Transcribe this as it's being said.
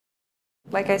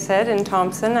Like I said, in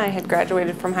Thompson, I had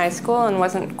graduated from high school and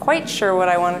wasn't quite sure what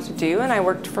I wanted to do, and I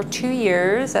worked for 2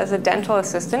 years as a dental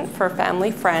assistant for a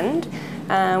family friend,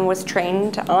 was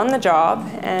trained on the job,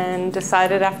 and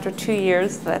decided after 2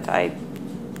 years that I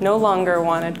no longer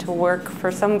wanted to work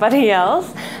for somebody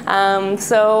else.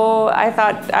 So I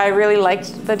thought I really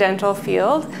liked the dental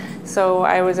field, so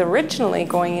I was originally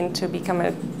going in to become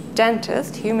a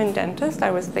dentist, human dentist,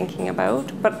 I was thinking about,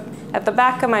 but at the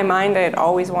back of my mind I had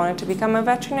always wanted to become a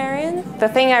veterinarian. The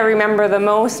thing I remember the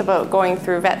most about going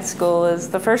through vet school is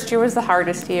the first year was the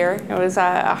hardest year. It was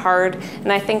hard,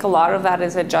 and I think a lot of that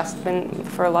is adjustment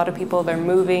for a lot of people. They're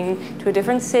moving to a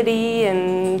different city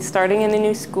and starting in a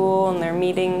new school, and they're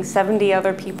meeting 70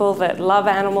 other people that love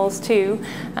animals too.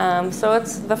 So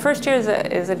the first year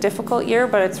is a difficult year,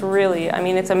 but it's really, I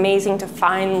mean, it's amazing to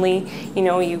finally,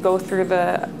 you go through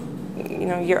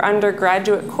your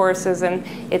undergraduate courses, and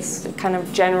it's kind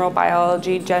of general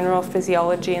biology, general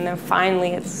physiology, and then finally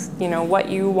it's what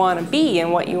you want to be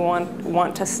and what you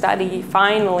want to study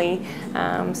finally.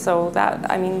 So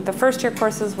that, I mean, the first year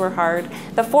courses were hard.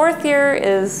 The fourth year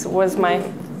was my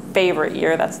favorite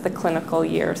year. That's the clinical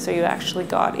year. So you actually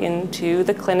got into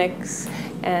the clinics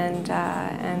and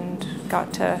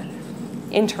got to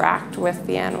interact with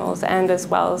the animals and as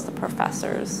well as the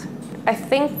professors. I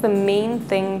think the main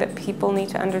thing that people need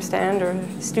to understand, or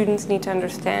students need to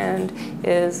understand,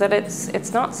 is that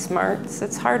it's not smarts,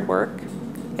 it's hard work.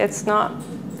 It's not,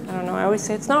 I don't know, I always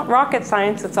say it's not rocket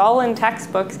science, it's all in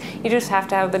textbooks. You just have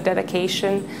to have the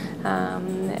dedication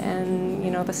and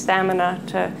the stamina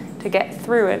to get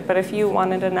through it. But if you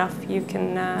want it enough, you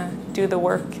can do the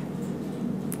work.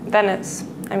 Then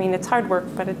it's hard work,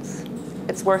 but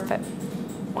it's worth it.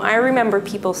 I remember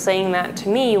people saying that to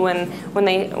me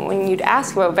when you'd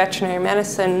ask about veterinary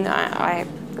medicine. I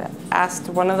asked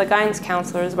one of the guidance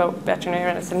counselors about veterinary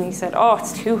medicine, and he said, "Oh,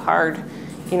 it's too hard.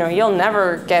 You'll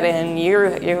never get in.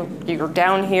 You're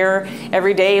down here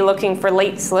every day looking for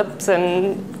late slips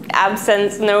and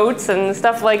absence notes and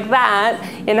stuff like that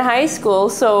in high school."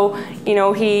 So,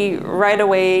 he right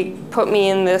away put me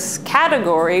in this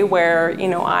category where,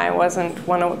 I wasn't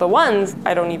one of the ones.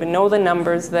 I don't even know the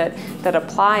numbers that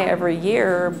apply every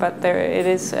year, but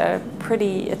it's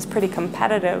pretty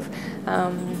competitive.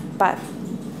 But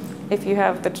if you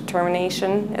have the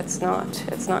determination, it's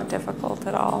not difficult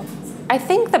at all. I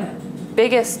think the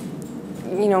biggest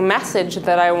message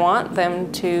that I want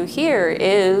them to hear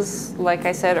is, like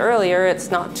I said earlier, it's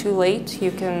not too late.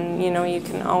 You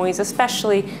can always,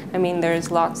 especially,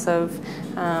 there's lots of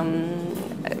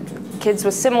kids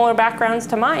with similar backgrounds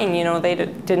to mine. They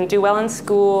didn't do well in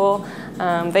school,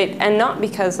 and not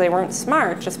because they weren't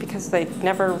smart, just because they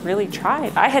never really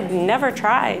tried. I had never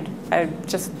tried. I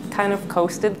just kind of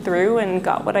coasted through and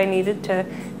got what I needed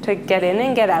to get in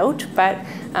and get out. But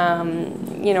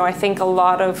I think a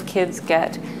lot of kids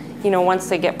get, once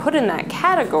they get put in that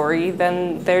category,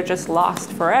 then they're just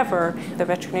lost forever. The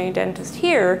veterinary dentist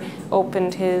here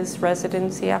opened his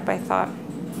residency up. I thought,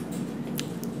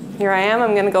 here I am,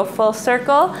 I'm going to go full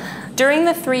circle. During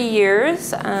the 3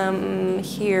 years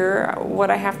here,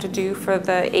 what I have to do for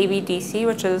the AVDC,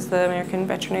 which is the American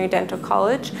Veterinary Dental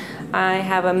College, I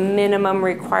have a minimum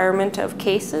requirement of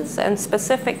cases and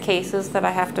specific cases that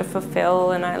I have to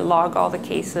fulfill, and I log all the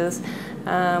cases.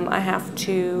 I have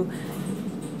to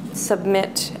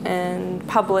submit and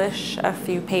publish a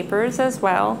few papers as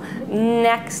well.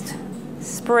 Next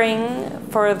spring,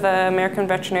 for the American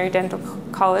Veterinary Dental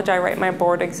College, I write my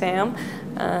board exam,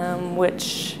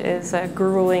 which is a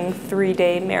grueling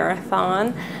 3-day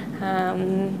marathon.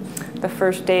 The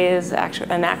first day is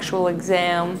an actual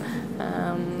exam,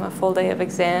 a full day of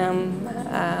exam.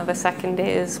 The second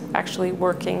day is actually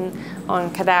working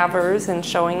on cadavers and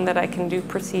showing that I can do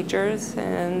procedures.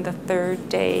 And the third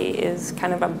day is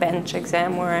kind of a bench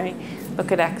exam where I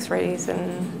look at x-rays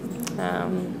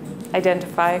and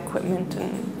identify equipment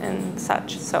and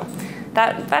such. So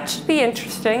that should be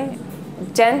interesting.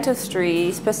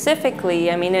 Dentistry specifically,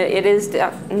 it is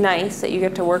nice that you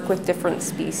get to work with different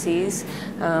species,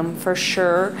 for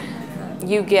sure.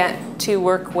 You get to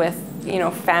work with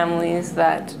families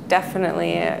that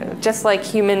definitely, just like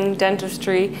human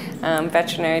dentistry,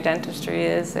 veterinary dentistry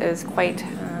is quite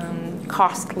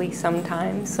costly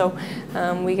sometimes. So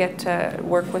we get to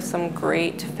work with some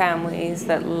great families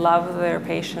that love their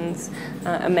patients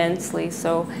immensely.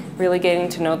 So really getting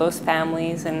to know those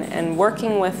families and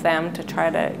working with them to try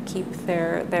to keep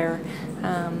their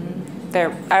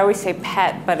I always say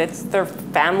pet, but it's their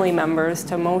family members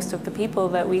to most of the people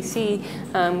that we see,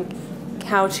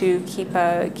 how to keep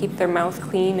their mouth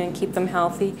clean and keep them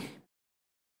healthy.